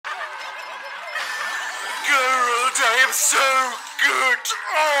Geralt, I am so good.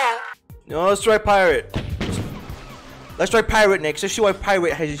 Oh. No, let's try pirate. Let's try pirate next. Let's see what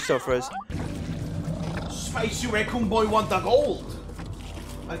pirate has in store for us. Spicy raccoon boy want the gold.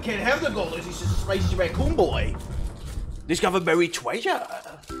 I can't have the gold. He's just a spicy raccoon boy. Discover buried treasure.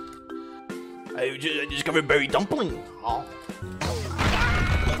 I discovered buried dumpling. Oh.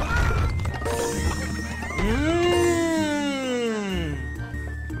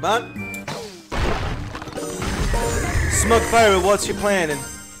 Come on. Smug pirate, what's your plan?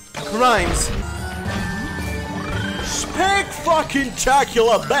 Crimes.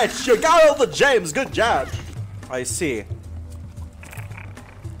 Spectacular, bitch! You got all the gems, good job! I see.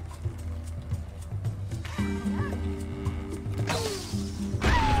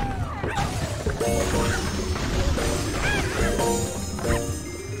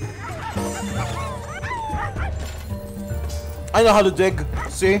 I know how to dig,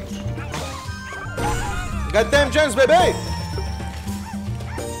 see? Goddamn gems, baby!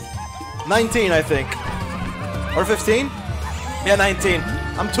 19, I think. Or 15? Yeah, 19.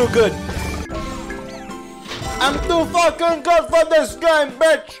 I'm too good. I'm too fucking good for this game,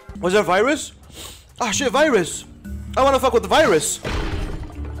 bitch! Was there a virus? Ah, shit, virus! I wanna fuck with the virus!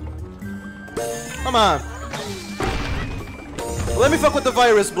 Come on. Let me fuck with the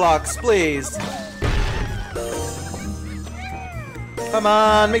virus blocks, please. Come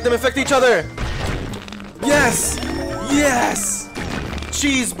on, make them affect each other! Yes! Yes!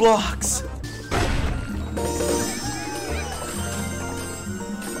 Cheese blocks!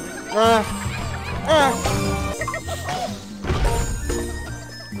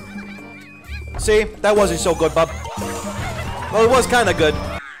 See, that wasn't so good, bub. Well, it was kind of good.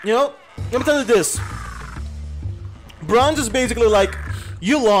 You know, let me tell you this. Bronze is basically like,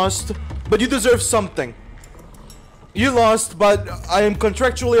 you lost, but you deserve something. You lost, but I am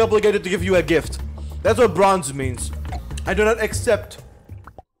contractually obligated to give you a gift. That's what bronze means. I do not accept.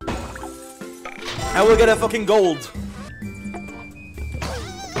 I will get a fucking gold.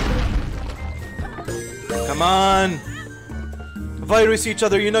 Come on. Virus each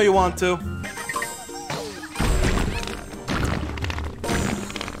other, you know you want to.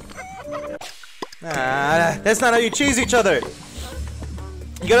 Ah, that's not how you cheese each other.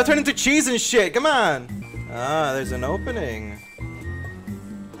 You gotta turn into cheese and shit, come on. Ah, there's an opening.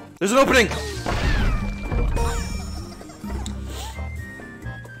 There's an opening!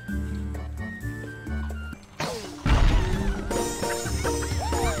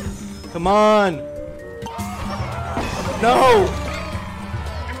 Come on! No!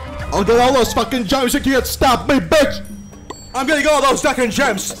 I'll get all those fucking gems. You can't stop me, bitch! I'm gonna get all those fucking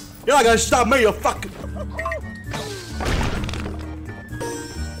gems! You're not gonna stop me, you fuck!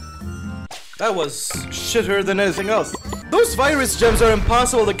 That was shitter than anything else. Those virus gems are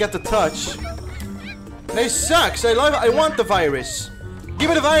impossible to get to touch. They sucks. I want the virus. Give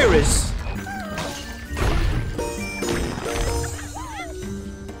me the virus.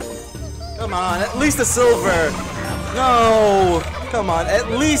 Come on, at least a silver. No, come on,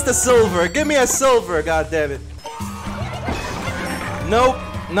 at least a silver. Give me a silver, goddammit. Nope,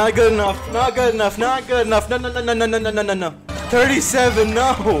 not good enough. Not good enough. Not good enough. No, no, no, no, no, no, no, no, no. 37.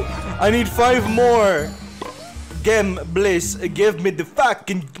 No, I need 5 more. Gem, bliss, give me the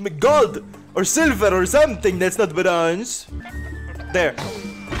fucking gold or silver or something that's not bronze. There.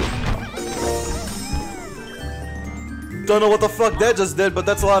 Don't know what the fuck that just did, but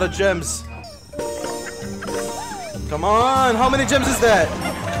that's a lot of gems. Come on, how many gems is that?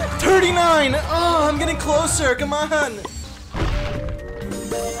 39! Oh, I'm getting closer, come on!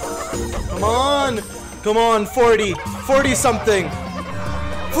 Come on! Come on, 40! 40 something!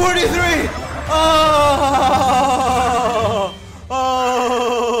 43! Oh!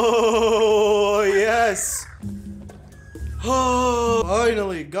 Oh, yes! Oh,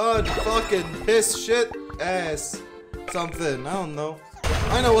 finally, God fucking piss shit ass something, I don't know.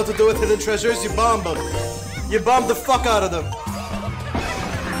 I know what to do with hidden treasures, you bomb them. You bomb the fuck out of them.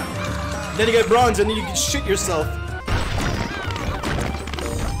 Then you get bronze and then you can shit yourself.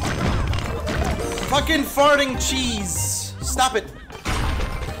 Fucking farting cheese. Stop it.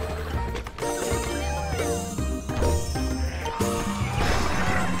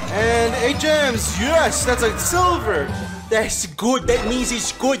 And 8 gems. Yes, that's a silver. That's good. That means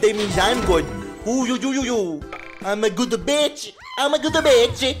it's good. That means I'm good. Ooh, you. I'm a good bitch. I'm a good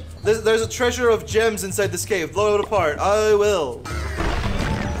bitch. There's a treasure of gems inside this cave. Blow it apart. I will.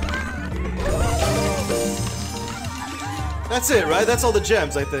 That's it, right? That's all the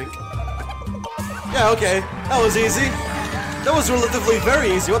gems, I think. Yeah, okay. That was easy. That was relatively very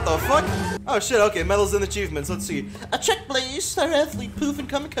easy. What the fuck? Oh shit, okay. Medals and achievements. Let's see. A check, please. Star athlete, poof, and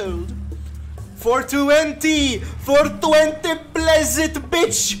common cold. 420! 420 blessed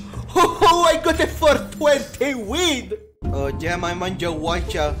bitch! Oh, I got a 420 weed! Oh, damn, I'm on your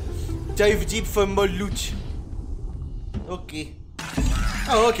watch out. Dive deep for more loot. Okay.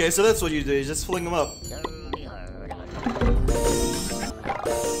 Oh, okay, so that's what you do, you just fling them up.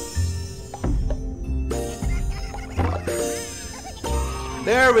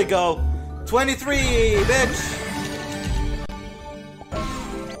 There we go. 23, bitch!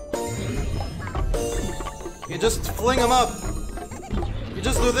 You just fling them up. You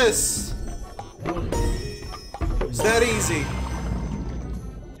just do this. It's that easy.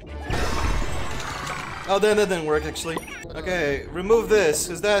 Oh, then that didn't work actually. Okay, remove this,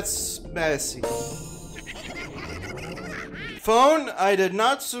 because that's messy. Phone, I did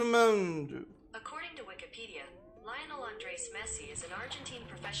not summon. According to Wikipedia, Lionel Andres Messi is an Argentine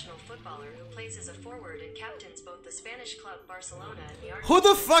professional footballer who plays as a forward and captains both the Spanish club Barcelona and the Who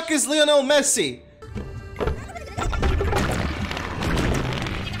the fuck is Lionel Messi?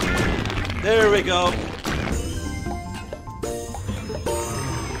 There we go.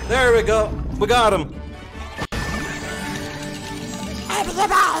 There we go. We got him.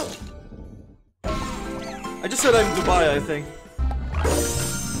 I just said I'm Dubai, I think.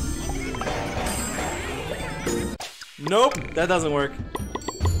 Nope, that doesn't work.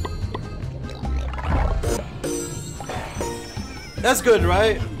 That's good,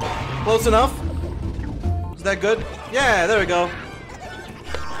 right? Close enough? Is that good? Yeah, there we go.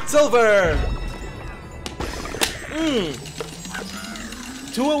 Silver! Mmm.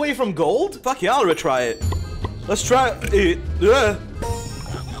 2 away from gold? Fuck yeah, I'll retry it. Let's try it. Yeah.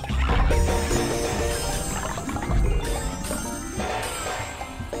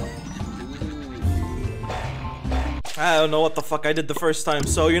 I don't know what the fuck I did the first time,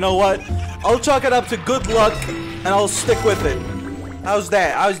 so you know what? I'll chalk it up to good luck, and I'll stick with it. How's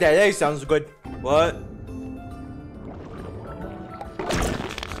that? How's that? That sounds good. What?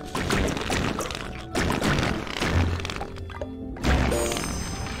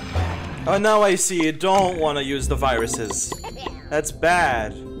 Oh, now I see you don't want to use the viruses. That's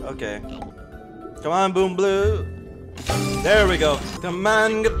bad. Okay. Come on, Boom Blue. There we go. Come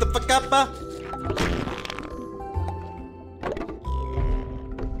on, get the fuck up.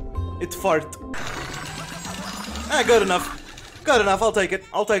 It fart. Ah, good enough. Good enough, I'll take it.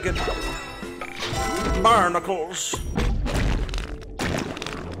 I'll take it. Barnacles.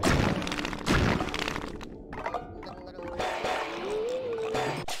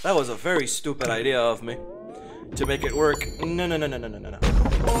 That was a very stupid idea of me. To make it work. No.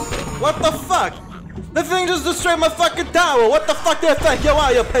 What the fuck? The thing just destroyed my fucking tower. What the fuck do you think you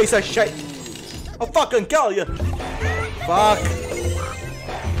are, you piece of shit? I'll fucking kill you. Fuck.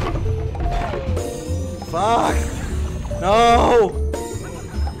 Fuck. No.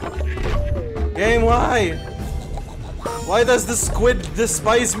 Game, why? Why does the squid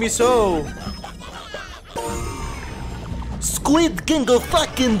despise me so? Squid can go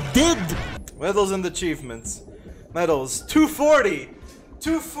fucking dead. Medals and achievements. Medals. 240.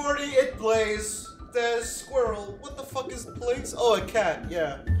 240 it plays. The squirrel. What the fuck is plays? Oh, a cat.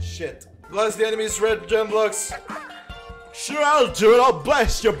 Yeah. Shit. Bless the enemy's red gem blocks. Sure, I'll do it. I'll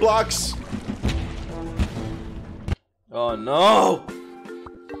blast your blocks. Oh no.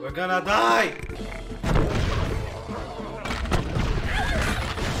 We're gonna die.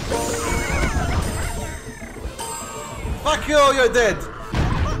 Fuck you, you're dead.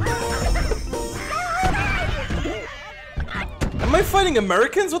 Am I fighting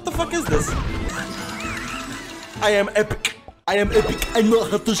Americans? What the fuck is this? I am epic. I am epic. I know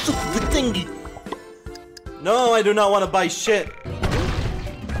how to shoot the thingy. No, I do not want to buy shit.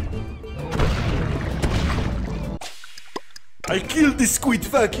 I killed the squid,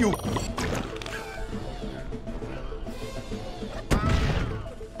 fuck you.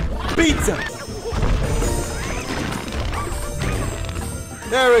 Pizza.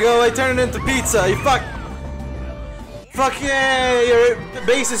 There we go, I turned it into pizza, you fuck. Fuck yeah, your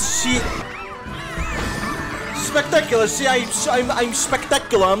base is shit. Spectacular, see, I'm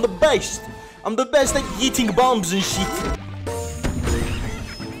spectacular, I'm the best. I'm the best at eating bombs and shit.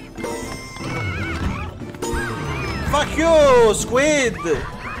 Fuck you, squid.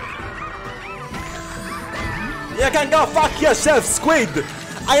 You can go fuck yourself, squid.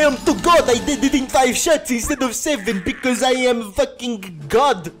 I am too good, I did it in 5 shots instead of 7 because I am fucking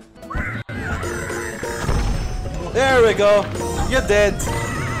God. There we go. You're dead.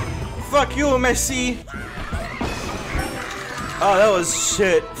 Fuck you, Messi. Oh, that was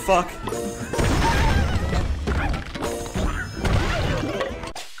shit. Fuck.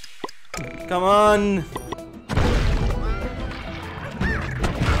 Come on.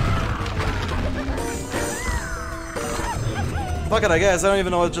 Fuck it, I guess. I don't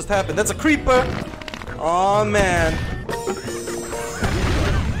even know what just happened. That's a creeper! Oh man.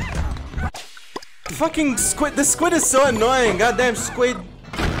 Fucking squid. This squid is so annoying. Goddamn squid.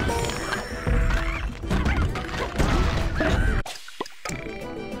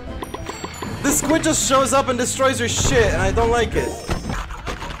 This squid just shows up and destroys your shit, and I don't like it.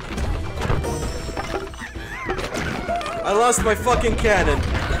 I lost my fucking cannon.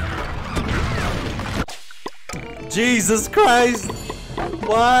 Jesus Christ.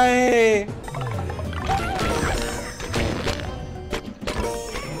 Why?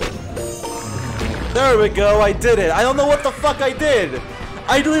 There we go, I did it. I don't know what the fuck I did.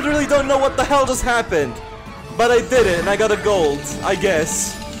 I literally don't know what the hell just happened. But I did it, and I got a gold, I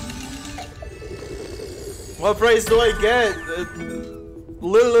guess. What prize do I get?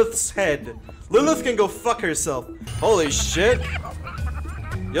 Lilith's head. Lilith can go fuck herself. Holy shit.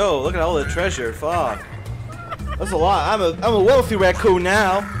 Yo, look at all the treasure. Fuck. That's a lot. I'm a wealthy raccoon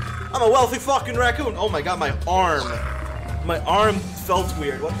now. I'm a wealthy fucking raccoon. Oh my god, my arm. My arm felt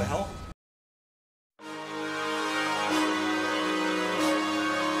weird. What the hell?